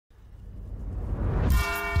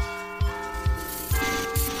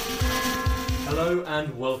Hello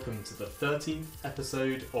and welcome to the 13th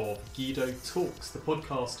episode of Guido Talks, the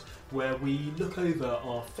podcast where we look over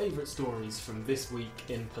our favourite stories from this week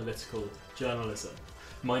in political journalism.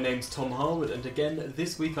 My name's Tom Harwood, and again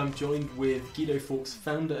this week I'm joined with Guido Fawkes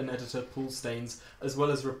founder and editor Paul Staines, as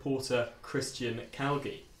well as reporter Christian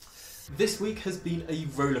Calgi. This week has been a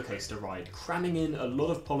rollercoaster ride, cramming in a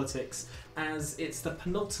lot of politics as it's the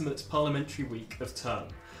penultimate parliamentary week of term.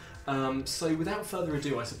 So without further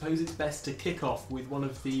ado, I suppose it's best to kick off with one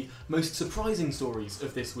of the most surprising stories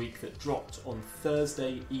of this week that dropped on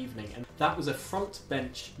Thursday evening, and that was a front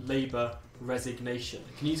bench Labour resignation.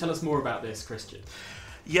 Can you tell us more about this, Christian?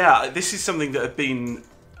 Yeah, this is something that had been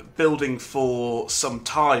building for some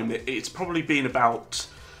time. It's probably been about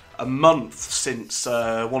a month since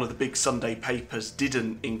one of the big Sunday papers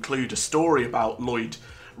didn't include a story about Lloyd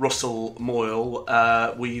Russell Moyle.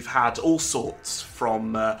 We've had all sorts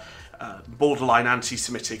from borderline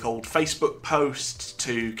anti-Semitic old Facebook posts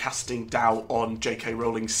to casting doubt on J.K.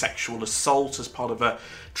 Rowling's sexual assault as part of a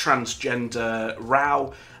transgender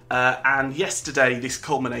row. And yesterday this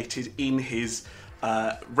culminated in his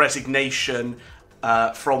resignation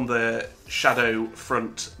from the shadow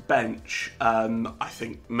front bench. I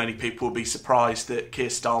think many people will be surprised that Keir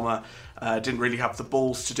Starmer didn't really have the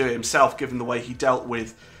balls to do it himself, given the way he dealt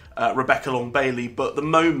with Rebecca Long-Bailey. But the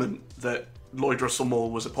moment that Lloyd Russell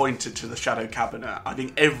Moyle was appointed to the shadow cabinet, I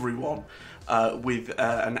think everyone with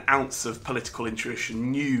an ounce of political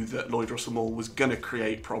intuition knew that Lloyd Russell Moyle was going to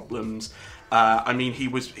create problems. I mean, he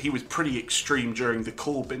was pretty extreme during the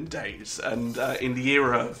Corbyn days, and in the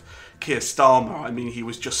era of Keir Starmer, I mean, he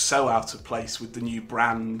was just so out of place with the new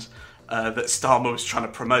brand that Starmer was trying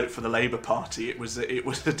to promote for the Labour Party. It was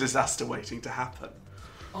a disaster waiting to happen.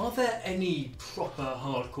 Are there any proper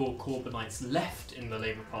hardcore Corbynites left in the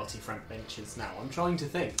Labour Party front benches now? I'm trying to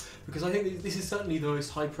think, because I think this is certainly the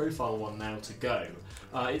most high-profile one now to go.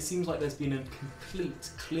 It seems like there's been a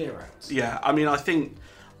complete clear-out. Yeah, I mean, I think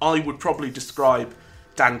I would probably describe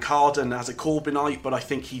Dan Carden as a Corbynite, but I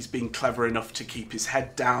think he's been clever enough to keep his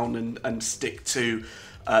head down and stick to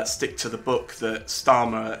the book that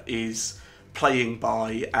Starmer is playing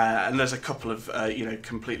by, and there's a couple of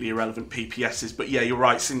completely irrelevant PPSs, but yeah, you're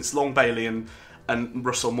right. Since Long-Bailey and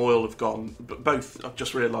Russell Moyle have gone, but both, I've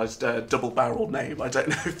just realised, double-barreled name. I don't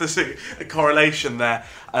know if there's a correlation there.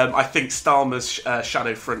 I think Starmer's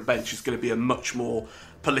shadow front bench is going to be a much more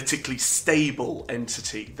politically stable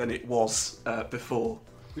entity than it was before.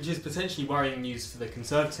 Which is potentially worrying news for the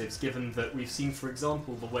Conservatives, given that we've seen, for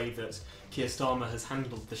example, the way that Keir Starmer has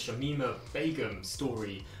handled the Shamima Begum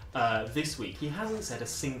story this week. He hasn't said a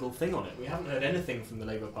single thing on it. We haven't heard anything from the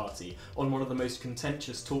Labour Party on one of the most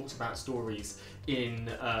contentious, talked about stories in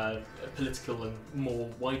political and more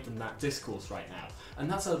wide than that discourse right now. And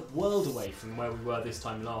that's a world away from where we were this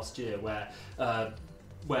time last year,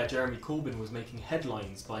 where Jeremy Corbyn was making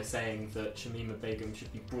headlines by saying that Shamima Begum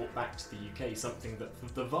should be brought back to the UK, something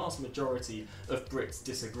that the vast majority of Brits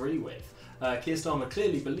disagree with. Keir Starmer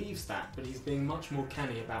clearly believes that, but he's being much more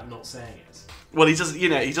canny about not saying it. Well, he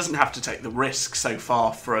doesn't have to take the risk so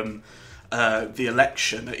far from the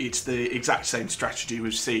election. It's the exact same strategy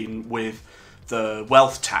we've seen with the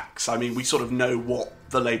wealth tax. I mean, we sort of know what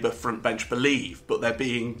the Labour front bench believe, but they're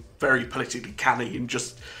being very politically canny and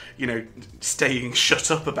just, staying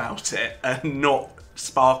shut up about it and not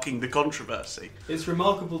sparking the controversy. It's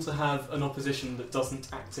remarkable to have an opposition that doesn't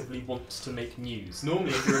actively want to make news.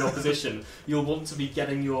 Normally, if you're in opposition, you'll want to be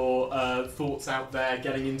getting your thoughts out there,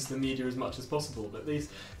 getting into the media as much as possible. But this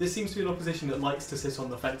seems to be an opposition that likes to sit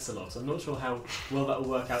on the fence a lot. I'm not sure how well that will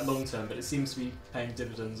work out long term, but it seems to be paying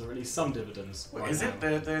dividends, or at least some dividends. Well, right is now.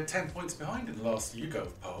 it? They're 10 points behind in the last YouGov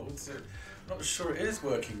poll. I'm not sure it is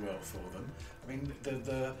working well for them. I mean,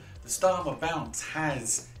 the Starmer bounce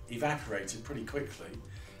has evaporated pretty quickly,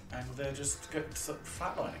 and they're just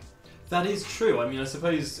flatlining. That is true. I mean, I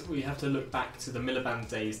suppose we have to look back to the Miliband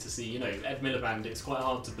days to see, Ed Miliband, it's quite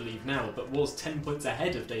hard to believe now, but was 10 points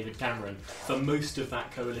ahead of David Cameron for most of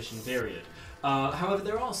that coalition period. However,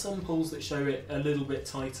 there are some polls that show it a little bit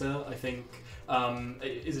tighter, I think.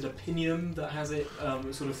 Is it Opinium that has it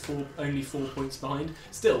only 4 points behind?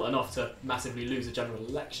 Still enough to massively lose a general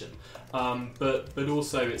election. But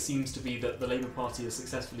also it seems to be that the Labour Party has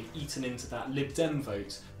successfully eaten into that Lib Dem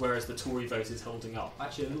vote, whereas the Tory vote is holding up,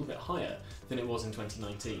 actually a little bit higher than it was in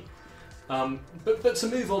 2019. But to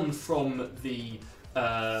move on from the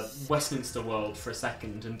Westminster world for a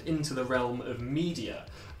second and into the realm of media,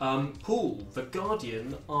 Paul, The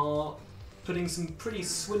Guardian are putting some pretty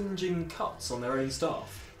swinging cuts on their own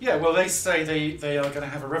staff. Yeah, well, they say they are going to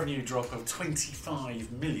have a revenue drop of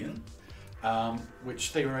 25 million.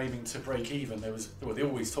 which they were aiming to break even. They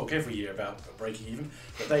always talk every year about breaking even,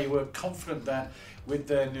 but they were confident that with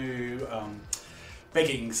their new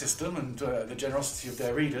begging system and the generosity of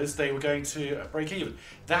their readers, they were going to break even.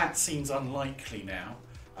 That seems unlikely now.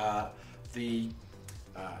 They've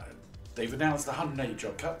announced 108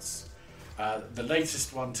 job cuts. The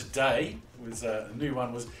latest one today was a new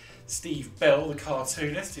one. Was Steve Bell, the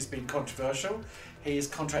cartoonist, who's been controversial. His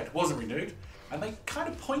contract wasn't renewed, and they kind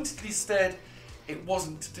of pointedly said it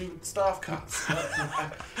wasn't to do with staff cuts.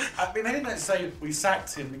 I mean, they didn't say we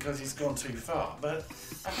sacked him because he's gone too far, but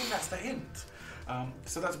I think that's the hint.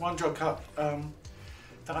 So that's one job cut that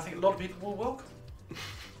I think a lot of people will welcome.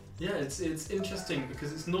 Yeah, it's interesting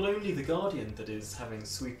because it's not only The Guardian that is having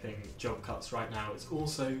sweeping job cuts right now, it's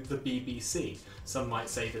also the BBC, some might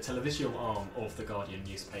say the televisual arm of The Guardian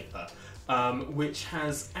newspaper, which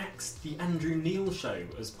has axed the Andrew Neil show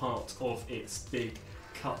as part of its big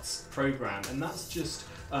cuts programme, and that's just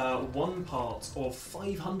one part of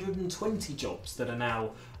 520 jobs that are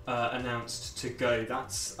now announced to go.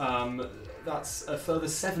 That's a further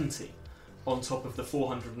 70 on top of the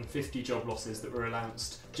 450 job losses that were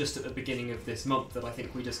announced just at the beginning of this month that I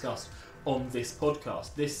think we discussed on this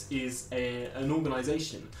podcast. This is an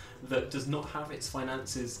organisation that does not have its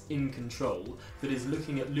finances in control, that is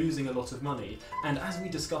looking at losing a lot of money, and as we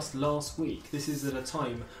discussed last week, this is at a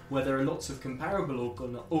time where there are lots of comparable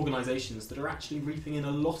organisations that are actually reaping in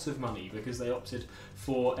a lot of money because they opted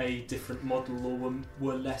for a different model or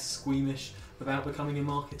were less squeamish about becoming a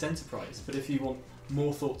market enterprise. But if you want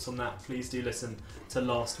more thoughts on that, please do listen to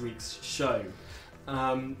last week's show.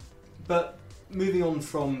 But moving on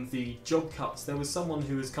from the job cuts, there was someone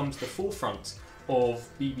who has come to the forefront of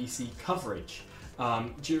BBC coverage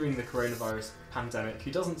during the coronavirus pandemic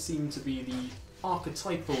who doesn't seem to be the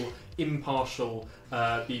archetypal, impartial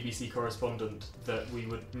BBC correspondent that we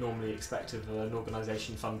would normally expect of an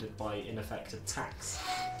organisation funded by, in effect, a tax.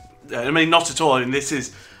 I mean, not at all. I mean, this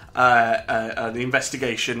is an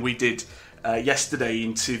investigation we did yesterday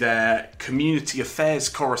into their community affairs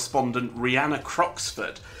correspondent Rhianna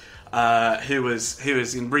Croxford, who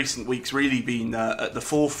has in recent weeks really been at the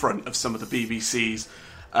forefront of some of the BBC's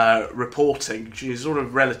reporting. She is sort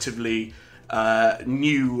of relatively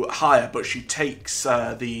new hire, but she takes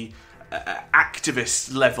the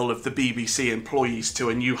activist level of the BBC employees to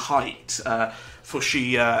a new height. For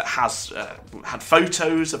she has had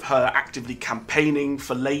photos of her actively campaigning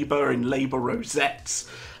for Labour in Labour rosettes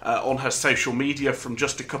on her social media from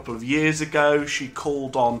just a couple of years ago. She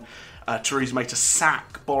called on Theresa May to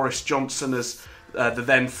sack Boris Johnson as the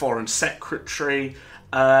then Foreign Secretary.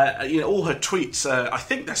 All her tweets, I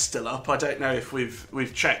think they're still up. I don't know if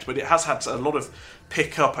we've checked, but it has had a lot of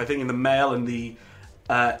pick up, I think, in the Mail and the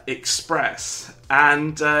Express,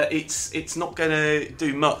 and it's not going to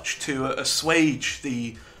do much to assuage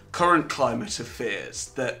the current climate of fears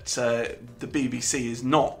that the BBC is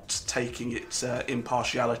not taking its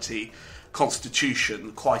impartiality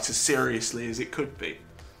constitution quite as seriously as it could be.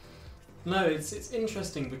 No, it's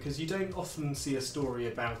interesting because you don't often see a story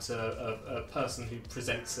about a person who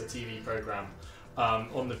presents a TV programme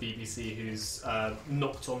on the BBC who's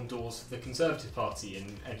knocked on doors for the Conservative Party in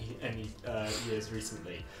any years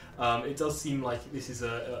recently. It does seem like this is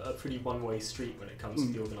a pretty one-way street when it comes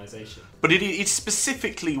to the organisation. But it's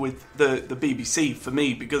specifically with the BBC for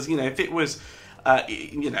me, because if it was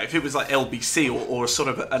if it was like LBC or sort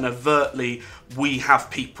of an overtly we have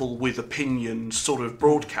people with opinions sort of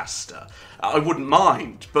broadcaster, I wouldn't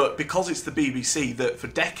mind. But because it's the BBC that for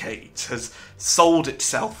decades has sold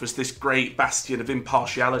itself as this great bastion of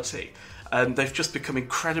impartiality, they've just become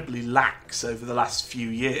incredibly lax over the last few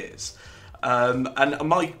years. And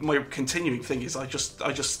my continuing thing is I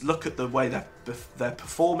just look at the way they're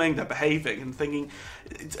performing, they're behaving, and thinking,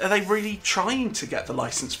 are they really trying to get the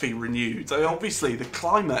licence fee renewed? Obviously, the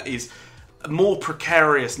climate is more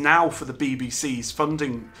precarious now for the BBC's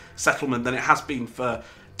funding settlement than it has been for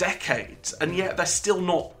decades, and yet they're still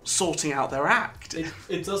not sorting out their act.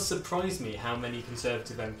 It does surprise me how many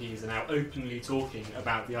Conservative MPs are now openly talking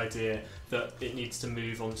about the idea that it needs to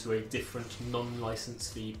move on to a different non-licence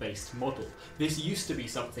fee based model. This used to be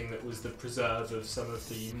something that was the preserve of some of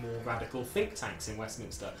the more radical think tanks in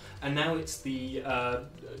Westminster, and now it's the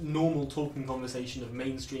normal talking conversation of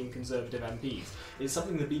mainstream Conservative MPs. It's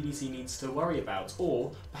something the BBC needs to worry about,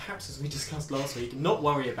 or perhaps, as we discussed last week, not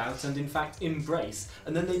worry about and in fact embrace,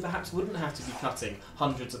 and then they perhaps wouldn't have to be cutting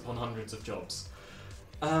hundreds upon hundreds of jobs.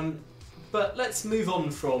 But let's move on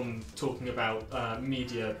from talking about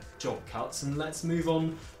media job cuts, and let's move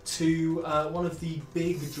on to one of the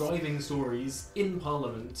big driving stories in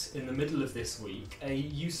Parliament in the middle of this week, a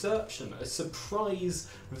usurpation, a surprise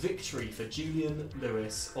victory for Julian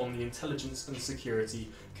Lewis on the Intelligence and Security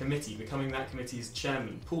Committee, becoming that committee's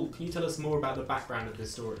chairman. Paul, can you tell us more about the background of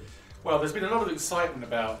this story? Well, there's been a lot of excitement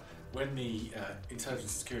about when the Intelligence and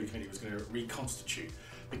Security Committee was going to reconstitute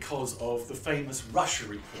because of the famous Russia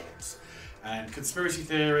reports and conspiracy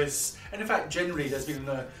theorists, and in fact generally there's been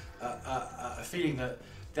a feeling that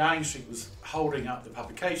Downing Street was holding up the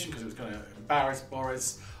publication because it was going to embarrass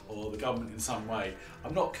Boris or the government in some way.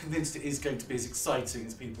 I'm not convinced it is going to be as exciting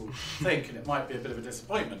as people think, and it might be a bit of a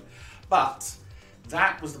disappointment. But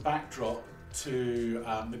that was the backdrop to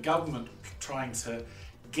the government trying to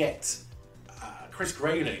get Chris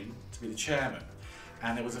Grayling to be the chairman,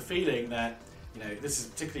 and there was a feeling that this is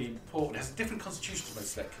particularly important. It has a different constitution to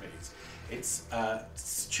most select committees. It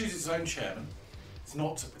chooses its own chairman. It's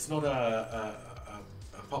not a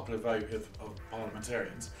popular vote of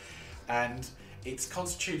parliamentarians, and it's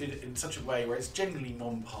constituted in such a way where it's generally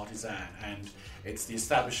non-partisan, and it's the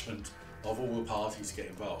establishment of all the parties get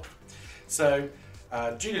involved. So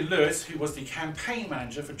Julian Lewis, who was the campaign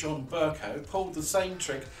manager for John Bercow, pulled the same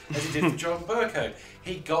trick as he did for John Bercow.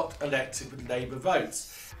 He got elected with Labour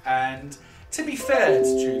votes, and to be fair to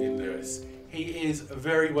Julian Lewis, he is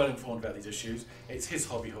very well informed about these issues. It's his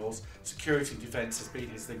hobby horse. Security and defence has been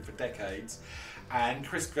his thing for decades. And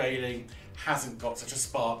Chris Grayling hasn't got such a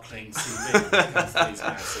sparkling CV when it comes to these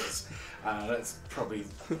matters. That's probably...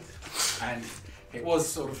 And it was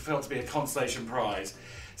sort of felt to be a consolation prize.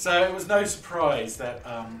 So it was no surprise that...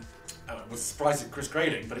 it was surprising to Chris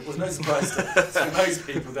Grayling, but it was no surprise to most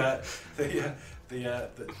people that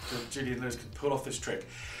Julian Lewis could pull off this trick.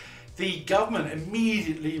 The government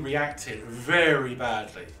immediately reacted very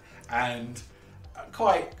badly and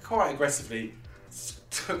quite aggressively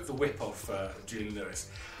took the whip off Julian Lewis.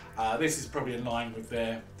 This is probably in line with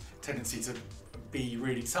their tendency to be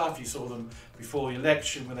really tough. You saw them before the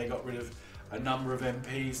election when they got rid of a number of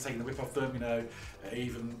MPs, taking the whip off them.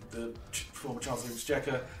 Even the former Chancellor of the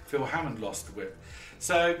Exchequer, Phil Hammond, lost the whip.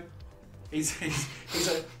 So he's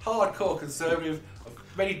a hardcore Conservative of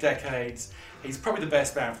many decades. He's probably the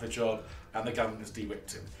best man for the job, and the government has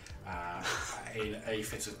de-whipped him in a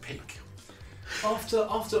fit of pique. After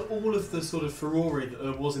all of the sort of furore that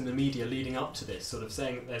there was in the media leading up to this, sort of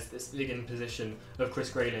saying that there's this big imposition of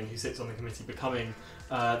Chris Grayling, who sits on the committee, becoming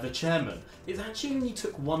the chairman, it actually only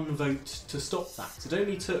took one vote to stop that. It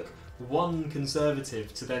only took one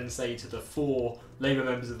Conservative to then say to the 4 Labour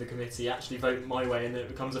members of the committee, actually vote my way, and then it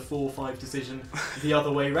becomes a 4-5 decision the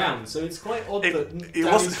other way round. So it's quite odd that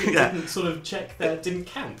Downing Street didn't sort of check that didn't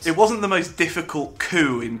count. It wasn't the most difficult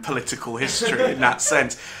coup in political history in that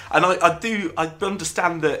sense. And I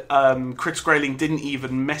understand that Chris Grayling didn't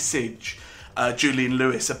even message Julian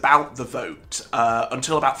Lewis about the vote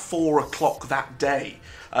until about 4 o'clock that day.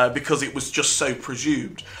 Because it was just so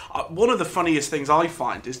presumed. One of the funniest things I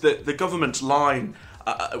find is that the government's line,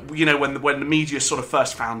 when the media sort of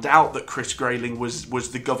first found out that Chris Grayling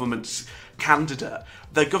was the government's candidate,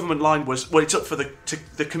 the government line was, well, it's up for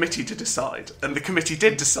the committee to decide, and the committee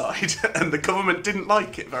did decide, and the government didn't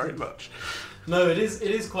like it very much. No, it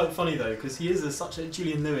is quite funny though, because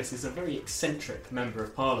Julian Lewis is a very eccentric member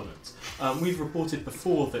of Parliament. We've reported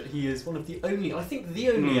before that he is one of the only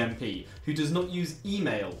MP who does not use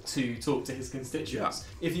email to talk to his constituents.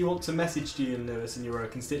 Yeah. If you want to message Julian Lewis and you're a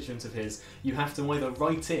constituent of his, you have to either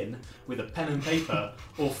write in with a pen and paper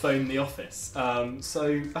or phone the office.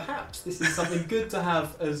 So perhaps this is something good to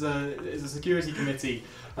have as a security committee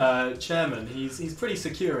chairman. He's pretty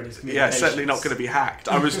secure in his communications. Yeah, certainly not going to be hacked.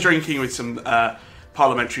 I was drinking with some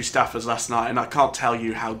parliamentary staffers last night, and I can't tell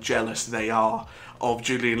you how jealous they are of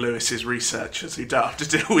Julian Lewis's researchers who don't have to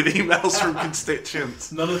deal with emails from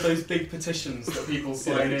constituents. None of those big petitions that people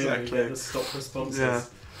sign in and get the stop responses. Yeah.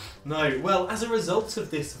 No, well, as a result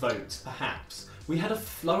of this vote, perhaps, we had a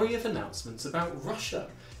flurry of announcements about Russia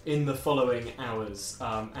in the following hours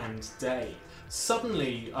and day.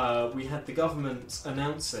 Suddenly, we had the government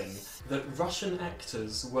announcing that Russian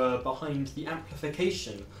actors were behind the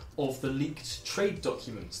amplification of the leaked trade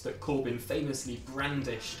documents that Corbyn famously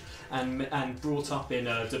brandished and brought up in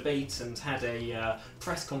a debate and had a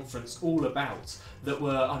press conference all about. That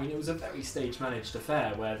were, it was a very stage-managed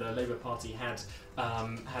affair where the Labour Party had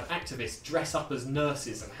activists dress up as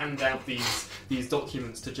nurses and hand out these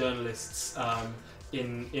documents to journalists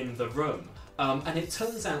in the room. And it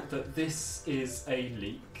turns out that this is a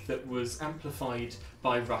leak that was amplified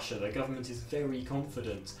by Russia. The government is very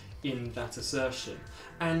confident in that assertion.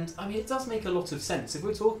 And I mean, it does make a lot of sense. If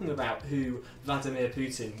we're talking about who Vladimir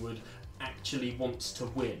Putin would actually want to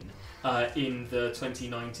win in the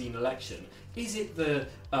 2019 election, is it the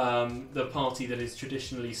party that is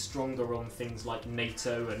traditionally stronger on things like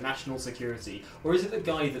NATO and national security, or is it the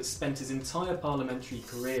guy that spent his entire parliamentary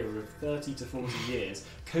career of 30 to 40 years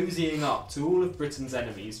cozying up to all of Britain's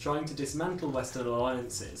enemies, trying to dismantle Western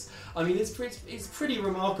alliances? I mean, it's pretty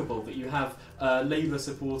remarkable that you have Labour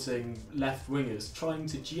supporting left-wingers trying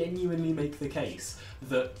to genuinely make the case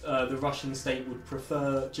that the Russian state would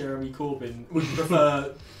prefer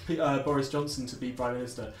Boris Johnson to be Prime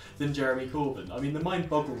Minister than Jeremy Corbyn. I mean, the mind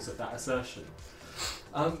boggles at that assertion.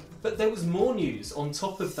 But there was more news on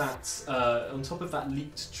top of that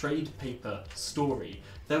leaked trade paper story.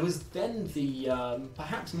 There was then the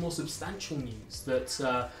perhaps more substantial news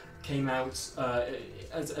that came out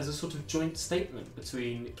as a sort of joint statement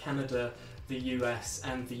between Canada, the US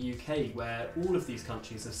and the UK, where all of these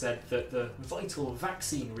countries have said that the vital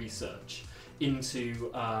vaccine research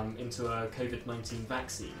into a COVID-19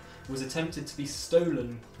 vaccine was attempted to be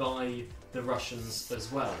stolen by the Russians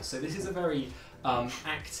as well. So this is a very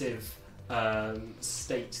active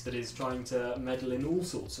state that is trying to meddle in all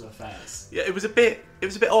sorts of affairs. Yeah, it was a bit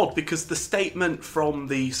odd because the statement from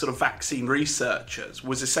the sort of vaccine researchers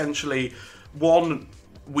was essentially, one,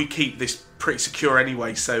 we keep this pretty secure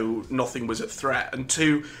anyway, so nothing was at threat, and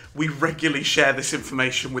two, we regularly share this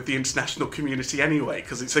information with the international community anyway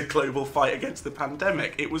because it's a global fight against the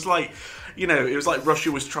pandemic. It was like,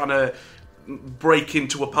 Russia was trying to break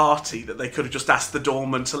into a party that they could have just asked the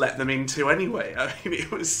doorman to let them into anyway. I mean,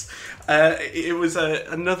 it was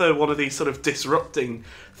another one of these sort of disrupting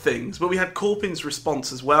things. But we had Corbyn's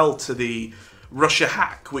response as well to the Russia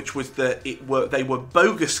hack, which was that they were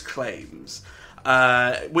bogus claims.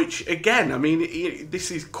 Which again, I mean, this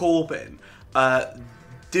is Corbyn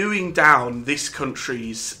doing down this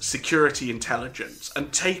country's security intelligence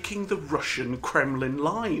and taking the Russian Kremlin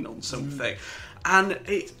line on something. And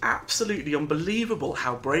it's absolutely unbelievable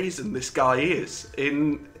how brazen this guy is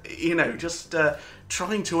in, just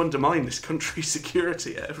trying to undermine this country's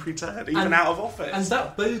security at every turn, even out of office. And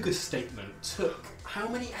that bogus statement took how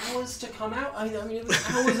many hours to come out? I mean, it was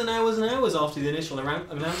hours and hours and hours after the initial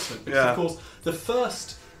announcement. Because, of course, the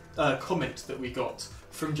first comment that we got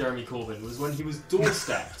from Jeremy Corbyn was when he was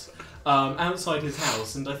doorstepped outside his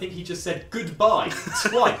house, and I think he just said goodbye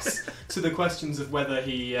twice to the questions of whether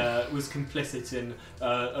he was complicit in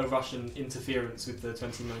a Russian interference with the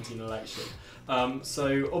 2019 election.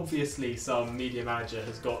 So obviously some media manager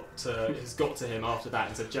has got to him after that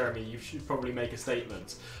and said, Jeremy, you should probably make a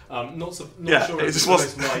statement. Not sure it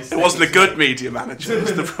wasn't a good media manager.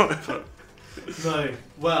 Was the problem. No.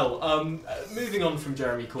 Well, moving on from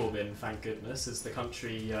Jeremy Corbyn, thank goodness, as the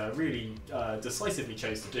country really decisively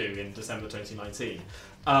chose to do in December 2019,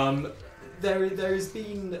 there has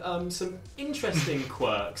been some interesting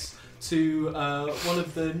quirks to one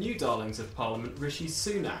of the new darlings of Parliament, Rishi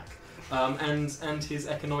Sunak, and his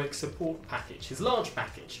economic support package, his large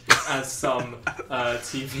package, as some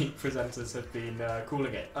TV presenters have been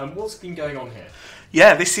calling it. What's been going on here?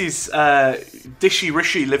 Yeah, this is Dishy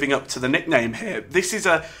Rishi living up to the nickname here. This is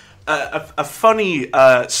a funny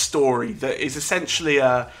story that is essentially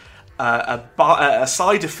a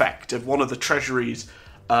side effect of one of the Treasury's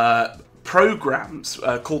programmes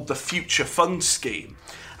called the Future Fund Scheme.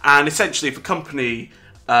 And essentially, if a company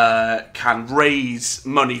can raise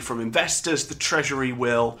money from investors, the Treasury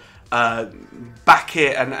will back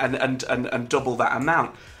it and double that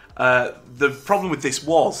amount. The problem with this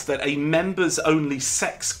was that a members-only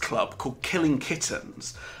sex club called Killing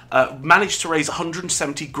Kittens managed to raise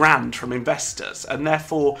 170 grand from investors, and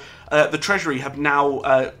therefore the Treasury have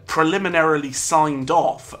now preliminarily signed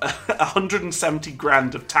off 170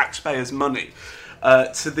 grand of taxpayers' money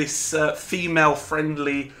to this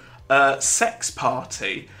female-friendly sex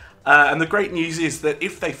party. And the great news is that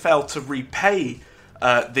if they fail to repay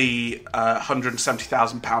the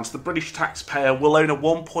 £170,000, the British taxpayer will own a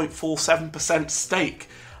 1.47% stake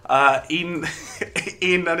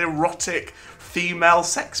in an erotic female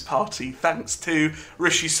sex party, thanks to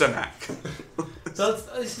Rishi Sunak. So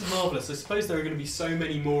this is marvellous. I suppose there are going to be so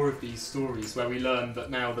many more of these stories where we learn that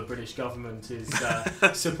now the British government is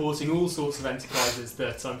supporting all sorts of enterprises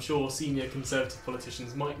that I'm sure senior Conservative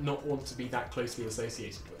politicians might not want to be that closely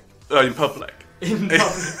associated with. In public. In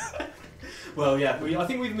public. Well, yeah, I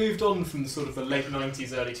think we've moved on from sort of the late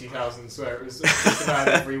 90s, early 2000s, where it was just about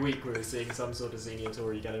every week we were seeing some sort of senior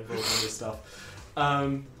Tory get involved in this stuff.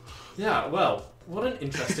 Yeah, well, what an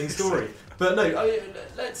interesting story. But no,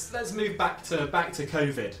 let's move back to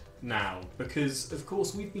COVID now, because of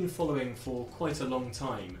course we've been following for quite a long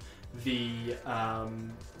time the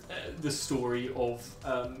story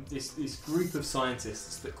of this group of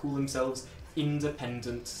scientists that call themselves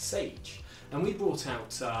Independent Sage. And we brought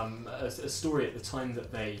out a story at the time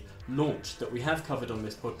that they launched that we have covered on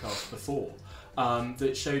this podcast before,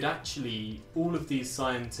 that showed actually all of these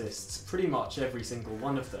scientists, pretty much every single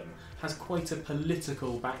one of them, has quite a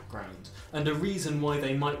political background and a reason why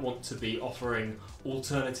they might want to be offering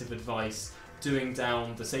alternative advice, doing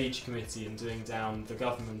down the SAGE committee and doing down the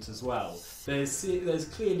government as well. There's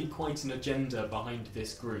clearly quite an agenda behind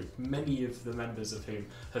this group, many of the members of whom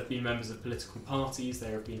have been members of political parties.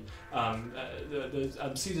 There have been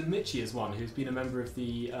Susan Michie is one who's been a member of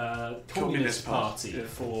the Communist Party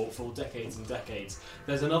for decades and decades.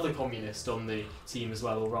 There's another communist on the team as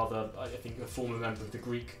well, or rather I think a former member of the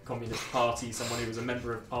Greek Communist Party, someone who was a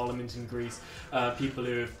member of parliament in Greece, people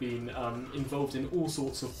who have been involved in all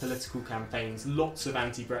sorts of political campaigns, lots of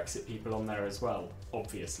anti-Brexit people on there as well,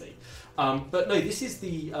 obviously. But no, this is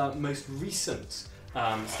the most recent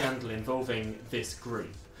scandal involving this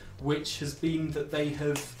group, which has been that they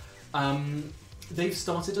have they've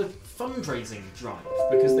started a fundraising drive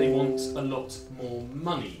because they want a lot more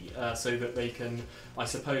money so that they can, I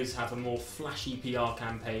suppose, have a more flashy PR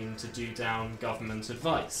campaign to do down government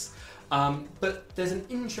advice. But there's an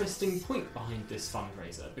interesting point behind this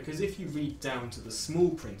fundraiser, because if you read down to the small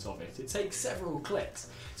print of it, it takes several clicks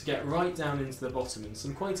to get right down into the bottom in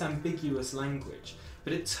some quite ambiguous language.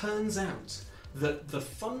 But it turns out that the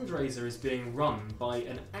fundraiser is being run by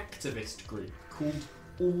an activist group called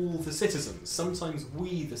All the Citizens, sometimes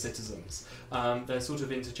We the Citizens. They're sort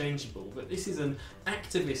of interchangeable, but this is an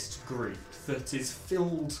activist group that is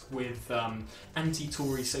filled with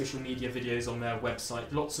anti-Tory social media videos on their website,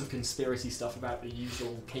 lots of conspiracy stuff about the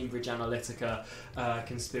usual Cambridge Analytica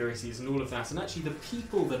conspiracies and all of that. And actually the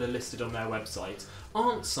people that are listed on their website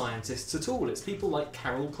aren't scientists at all. It's people like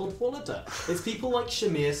Carol Cadwallader. It's people like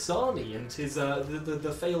Shamir Sani and his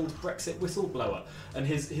the failed Brexit whistleblower, and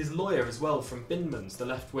his lawyer as well from Binman's, the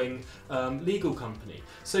left-wing legal company.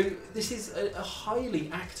 So this is a highly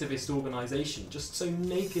activist organisation, just so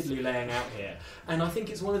nakedly laying out here. And I think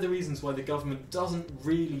it's one of the reasons why the government doesn't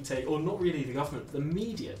really take, or not really the government, the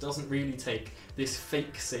media doesn't really take this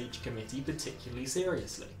fake SAGE committee particularly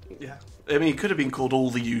seriously. Yeah, I mean, it could have been called All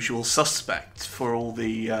the Usual Suspects for all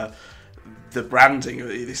the branding of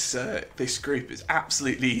this group. Is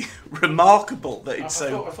absolutely remarkable that it's I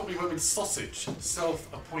thought we went with Sausage,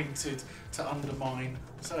 self-appointed to undermine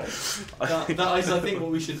SAGE. That is, I think,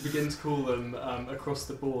 what we should begin to call them across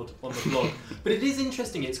the board on the blog. But it is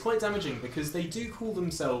interesting, it's quite damaging, because they do call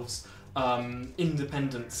themselves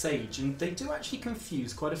Independent Sage, and they do actually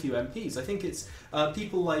confuse quite a few MPs. I think it's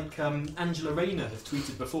people like Angela Rayner have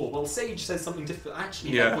tweeted before, well, Sage says something different.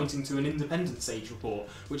 Actually, they're pointing to an Independent Sage report,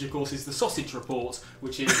 which of course is the Sausage report,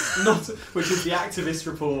 which is which is the activist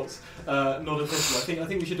report, not official. I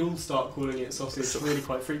think we should all start calling it Sausage really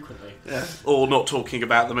quite frequently. Yeah. Or not talking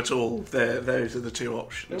about them at all. Those are the two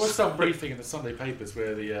options. There was some briefing in the Sunday papers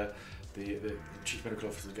where the chief medical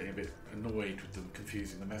officer was getting a bit annoyed with them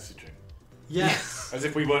confusing the messaging. Yes. As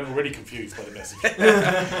if we weren't already confused by the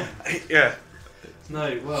messaging. Yeah.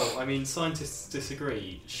 No, well, I mean, scientists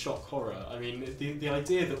disagree. Shock horror. I mean, the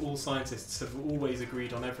idea that all scientists have always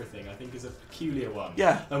agreed on everything, I think, is a peculiar one.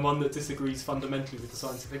 Yeah. And one that disagrees fundamentally with the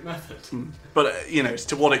scientific method. But,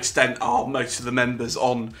 to what extent are most of the members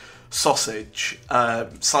on Sausage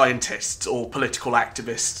scientists or political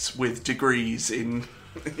activists with degrees in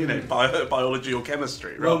biology or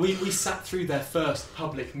chemistry, right? Well, we sat through their first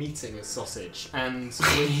public meeting as Sausage, and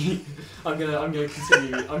I'm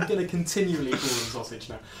gonna continually call them Sausage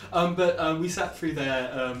now. But we sat through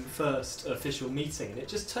their first official meeting, and it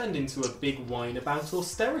just turned into a big whine about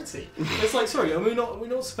austerity. It's like, sorry, we're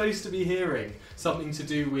not supposed to be hearing something to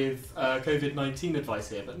do with COVID-19 advice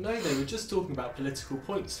here, but no, they were just talking about political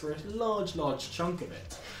points for a large chunk of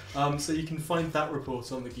it. So you can find that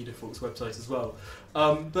report on the Guy de Fawkes website as well.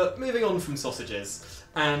 But moving on from sausages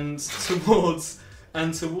and towards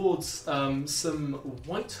some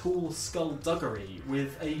Whitehall skullduggery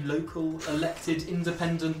with a local elected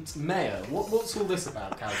independent mayor. What's all this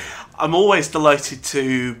about, Calvin? I'm always delighted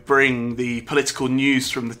to bring the political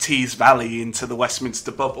news from the Tees Valley into the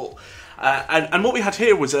Westminster bubble. And what we had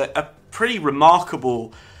here was a pretty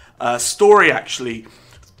remarkable story, actually.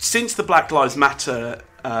 Since the Black Lives Matter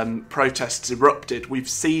protests erupted, we've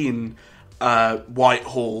seen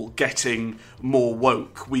Whitehall getting more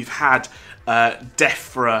woke. We've had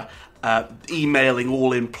DEFRA emailing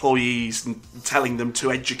all employees and telling them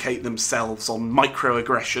to educate themselves on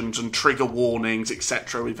microaggressions and trigger warnings,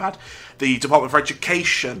 etc. We've had the Department for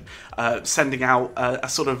Education sending out a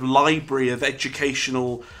sort of library of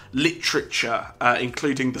educational literature,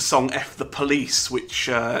 including the song F the Police, which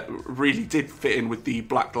really did fit in with the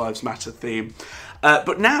Black Lives Matter theme.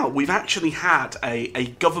 But now we've actually had a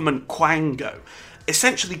government quango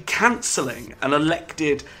essentially cancelling an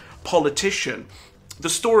elected politician. The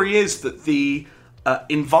story is that the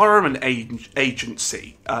Environment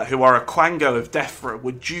Agency, who are a quango of DEFRA,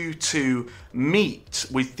 were due to meet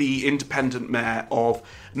with the independent mayor of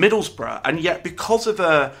Middlesbrough, and yet because of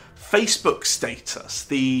a Facebook status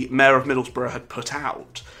the mayor of Middlesbrough had put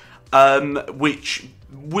out, which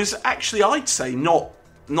was actually, I'd say, not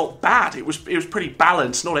bad. It was pretty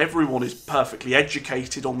balanced. Not everyone is perfectly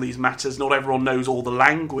educated on these matters. Not everyone knows all the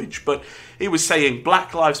language, but it was saying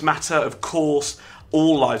Black Lives Matter, of course,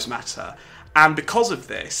 all lives matter. And because of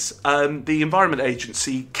this, the Environment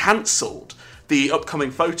Agency cancelled the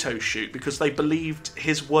upcoming photo shoot because they believed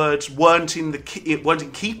his words weren't in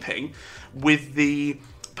keeping with the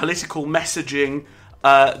political messaging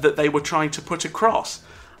that they were trying to put across.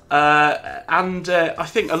 And I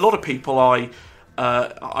think a lot of people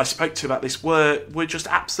I spoke to about this were just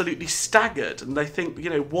absolutely staggered, and they think,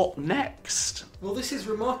 what next? Well, this is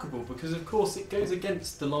remarkable because, of course, it goes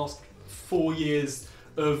against the last 4 years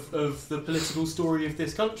of the political story of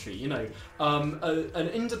this country. An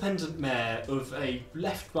independent mayor of a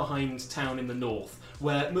left-behind town in the north,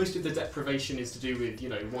 where most of the deprivation is to do with,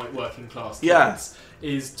 white working class kids,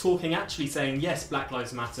 is actually saying, yes, Black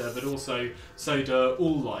Lives Matter, but also so do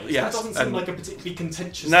all lives. Yes, that doesn't seem like a particularly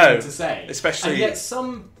contentious thing to say. Especially, and yet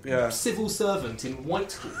some civil servant in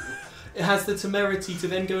Whitehall has the temerity to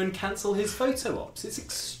then go and cancel his photo ops. It's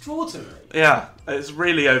extraordinary. Yeah, it's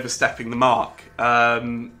really overstepping the mark,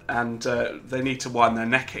 and they need to wind their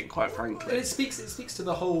neck in, quite frankly. It speaks to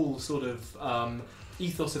the whole sort of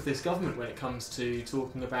ethos of this government when it comes to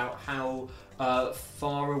talking about how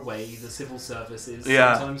far away the civil service is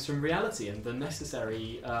sometimes from reality and the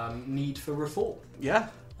necessary need for reform. Yeah.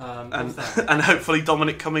 And hopefully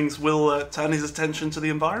Dominic Cummings will turn his attention to the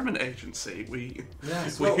Environment Agency. We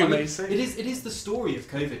may see. It is the story of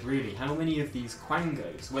COVID, really. How many of these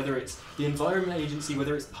quangos, whether it's the Environment Agency,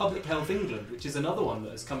 whether it's Public Health England, which is another one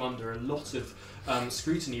that has come under a lot of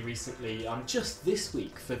scrutiny recently, just this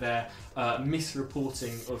week for their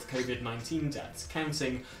misreporting of COVID-19 deaths,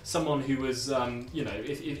 counting someone who was,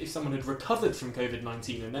 if someone had recovered from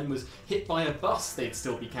COVID-19 and then was hit by a bus, they'd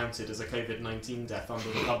still be counted as a COVID-19 death under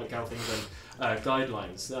the Public Health England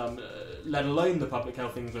guidelines, let alone the Public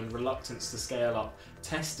Health England reluctance to scale up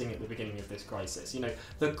testing at the beginning of this crisis.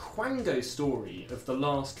 The quango story of the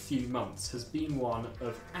last few months has been one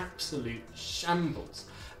of absolute shambles.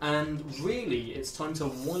 And really, it's time to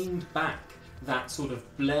wind back that sort of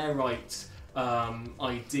Blairite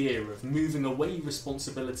idea of moving away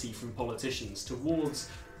responsibility from politicians towards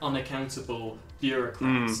unaccountable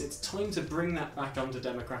bureaucrats. It's time to bring that back under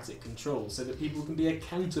democratic control so that people can be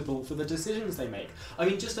accountable for the decisions they make. I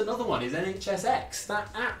mean, just another one is NHSX, that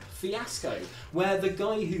app fiasco, where the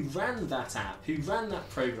guy who ran that app, who ran that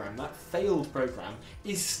programme, that failed programme,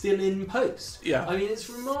 is still in post. Yeah. I mean, it's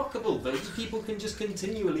remarkable that people can just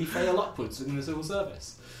continually fail upwards within the civil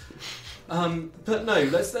service. But no,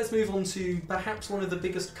 let's move on to perhaps one of the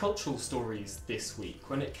biggest cultural stories this week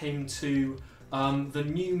when it came to the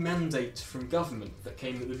new mandate from government that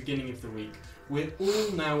came at the beginning of the week. We're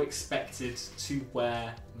all now expected to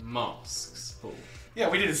wear masks, Paul. Yeah,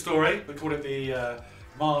 we did a story. We called it the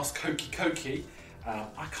Mask Hokey Cokey.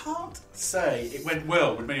 I can't say it went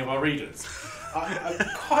well with many of our readers. I'm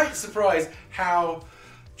quite surprised how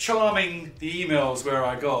charming the emails were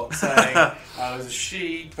I got saying I was a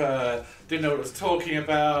sheep, didn't know what I was talking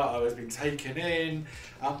about, I was being taken in.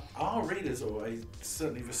 Our readers, or a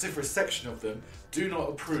certainly vociferous section of them, do not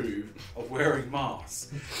approve of wearing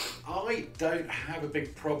masks. I don't have a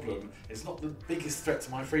big problem. It's not the biggest threat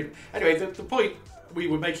to my freedom. Anyway, the point we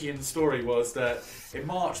were making in the story was that in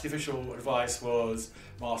March the official advice was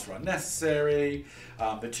masks were unnecessary.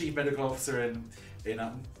 The chief medical officer in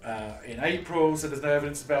April said there's no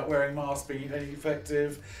evidence about wearing masks being any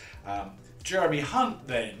effective. Jeremy Hunt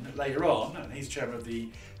then, later on, and he's chairman of the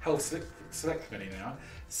Health Select Committee now,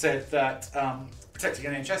 said that protecting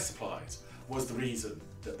NHS supplies was the reason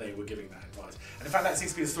that they were giving that advice. And in fact, that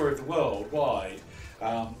seems to be the story of the world wide.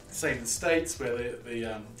 Same in the States, where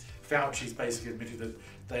the Fauci's basically admitted that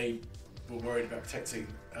they were worried about protecting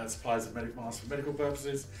supplies of masks for medical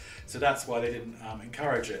purposes, so that's why they didn't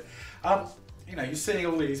encourage it. You're seeing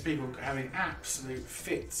all these people having absolute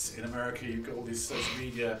fits in America. You've got all these social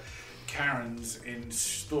media Karens in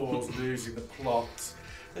stores losing the plot.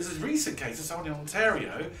 There's this recent case of someone in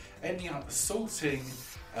Ontario ending up assaulting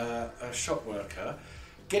a shop worker,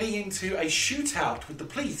 getting into a shootout with the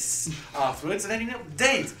police afterwards and ending up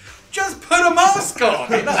dead. Just put a mask on,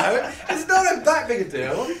 It's not that big a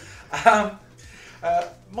deal.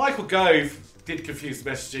 Michael Gove did confuse the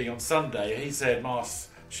messaging on Sunday. He said masks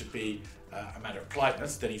should be a matter of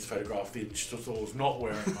politeness. Then he's photographed the stores not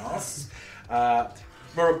wearing masks.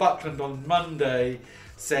 Maura Buckland on Monday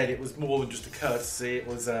said it was more than just a courtesy. It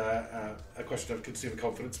was a question of consumer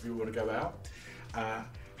confidence if you want to go out.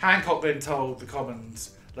 Hancock then told the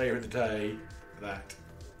Commons later in the day that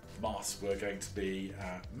masks were going to be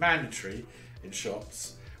mandatory in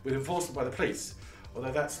shops with enforcement by the police.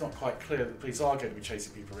 Although that's not quite clear that the police are going to be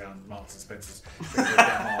chasing people around Marks and Spencer's.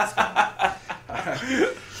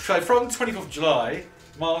 So from the 24th of July,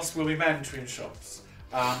 masks will be mandatory in shops.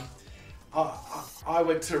 I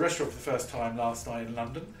went to a restaurant for the first time last night in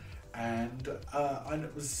London, and I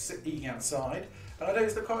was eating outside, and I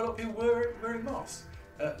noticed that quite a lot of people were wearing masks.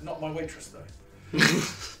 Not my waitress though.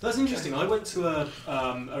 That's interesting. I went to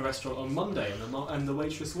a restaurant on Monday, and the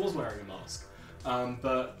waitress was wearing a mask.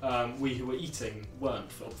 But we who were eating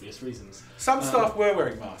weren't, for obvious reasons. Some staff were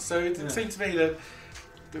wearing masks, so it seemed to me that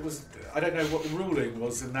there was. I don't know what the ruling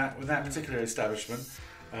was in that particular establishment.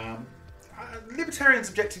 Libertarians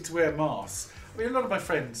objecting to wear masks. I mean, a lot of my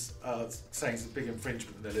friends are saying it's a big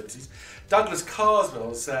infringement of their liberties. Douglas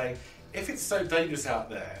Carswell is saying, if it's so dangerous out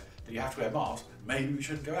there that you have to wear a mask, maybe we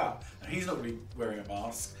shouldn't go out. And he's not going to be wearing a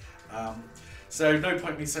mask. So no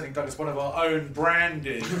point me sending Douglas one of our own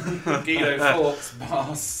branded Guido Fawkes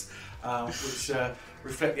masks, which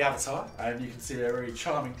reflect the avatar, and you can see a very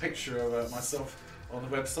charming picture of myself on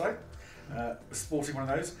the website, sporting one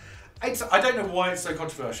of those. I don't know why it's so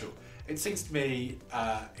controversial. It seems to me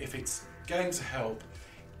if it's going to help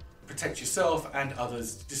protect yourself and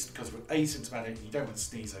others, just because we're asymptomatic, you don't want to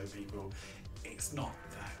sneeze over people, it's not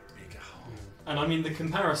that big a harm. And I mean, the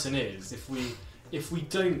comparison is if we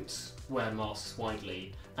don't wear masks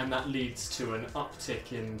widely, and that leads to an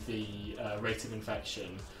uptick in the rate of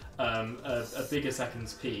infection, a bigger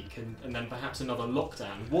seconds peak, and then perhaps another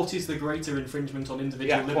lockdown. What is the greater infringement on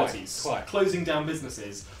individual liberties? Quite. Closing down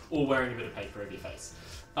businesses or wearing a bit of paper over your face?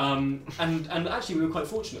 And actually we were quite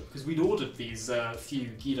fortunate because we'd ordered these few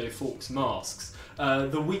Guido Fawkes masks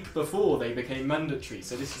the week before they became mandatory,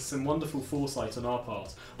 so this is some wonderful foresight on our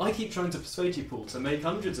part. I keep trying to persuade you, Paul, to make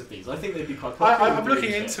hundreds of these. I think they'd be quite popular. I'm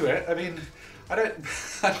looking into it. I mean, I don't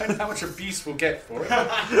know how much abuse we'll get for it,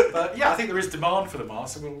 but yeah, I think there is demand for the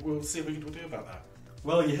masks, and we'll see what we can do about that.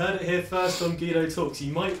 Well, you heard it here first on Guido Talks.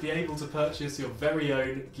 You might be able to purchase your very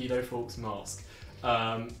own Guido Fawkes mask.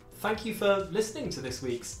 Thank you for listening to this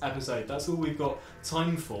week's episode. That's all we've got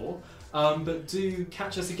time for. But do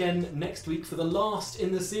catch us again next week for the last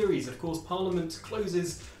in the series. Of course, Parliament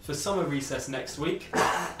closes for summer recess next week,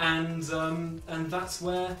 and that's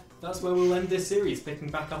where we'll end this series, picking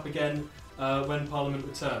back up again when Parliament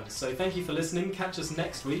returns. So thank you for listening. Catch us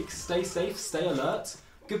next week. Stay safe, stay alert.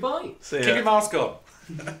 Goodbye. Keep your mask on.